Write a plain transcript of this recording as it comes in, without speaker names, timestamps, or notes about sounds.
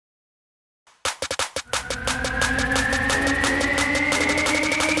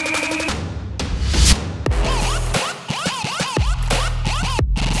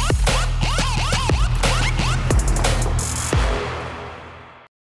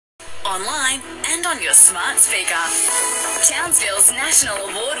online and on your smart speaker. Townsville's national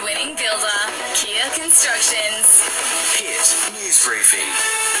award-winning builder, Kia Constructions. Hit News Briefing.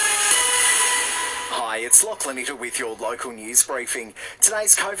 Hi, it's Lachlan Itter with your local news briefing.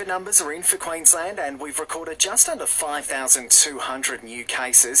 Today's COVID numbers are in for Queensland and we've recorded just under 5,200 new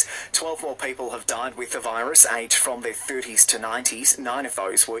cases. 12 more people have died with the virus, aged from their 30s to 90s. 9 of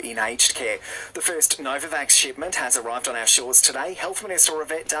those were in aged care. The first Novavax shipment has arrived on our shores today. Health Minister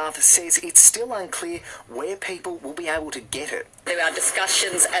Darth says it's still unclear where people will be able to get it. There are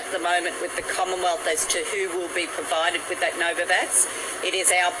discussions at the moment with the Commonwealth as to who will be provided with that Novavax. It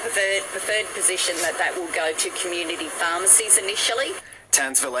is our preferred position that will go to community pharmacies initially.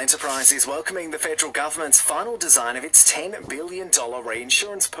 Townsville Enterprise is welcoming the federal government's final design of its $10 billion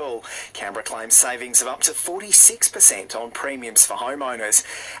reinsurance pool. Canberra claims savings of up to 46% on premiums for homeowners.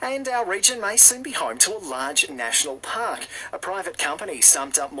 And our region may soon be home to a large national park. A private company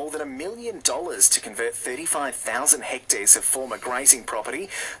stumped up more than $1 million to convert 35,000 hectares of former grazing property.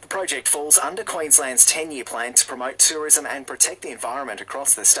 The project falls under Queensland's 10-year plan to promote tourism and protect the environment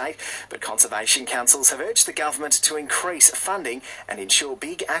across the state, but conservation councils have urged the government to increase funding and ensure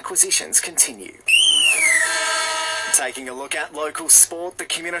big acquisitions continue. Taking a look at local sport, the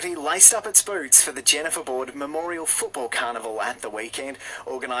community laced up its boots for the Jennifer Board Memorial Football Carnival at the weekend.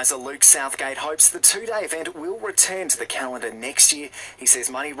 Organiser Luke Southgate hopes the two-day event will return to the calendar next year. He says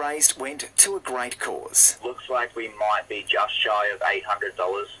money raised went to a great cause. Looks like we might be just shy of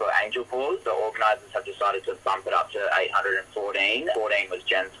 $800 for Angel Paws. The organisers have decided to bump it up to $814. 14 was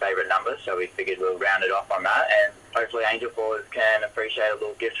Jen's favourite number, so we figured we'll round it off on that, and hopefully Angel Paws can appreciate a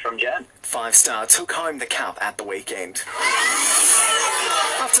little gift from Jen. 5-star took home the cup at the weekend.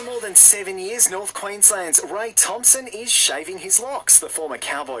 After more than 7 years, North Queensland's Ray Thompson is shaving his locks. The former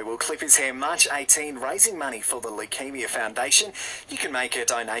cowboy will clip his hair March 18, raising money for the Leukemia Foundation. You can make a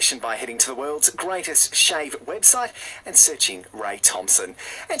donation by heading to the world's greatest shave website and searching Ray Thompson.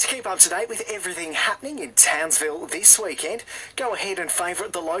 And to keep up to date with everything happening in Townsville this weekend, go ahead and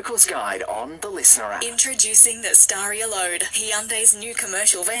favourite the Locals Guide on the Listener app. Introducing the Staria Load, Hyundai's new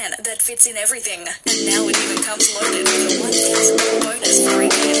commercial van that fits in everything. And now it even comes loaded with a $1,000 bonus for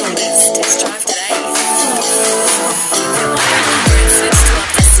EV holders. Test drive today. Switch to up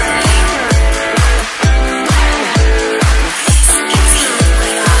this today.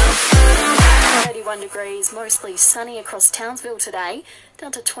 31 degrees, mostly sunny across Townsville today,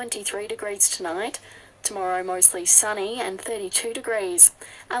 down to 23 degrees tonight. Tomorrow mostly sunny and 32 degrees.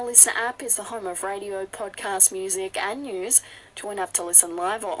 Our Listener app is the home of radio, podcast, music and news. Join up to listen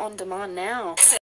live or on demand now.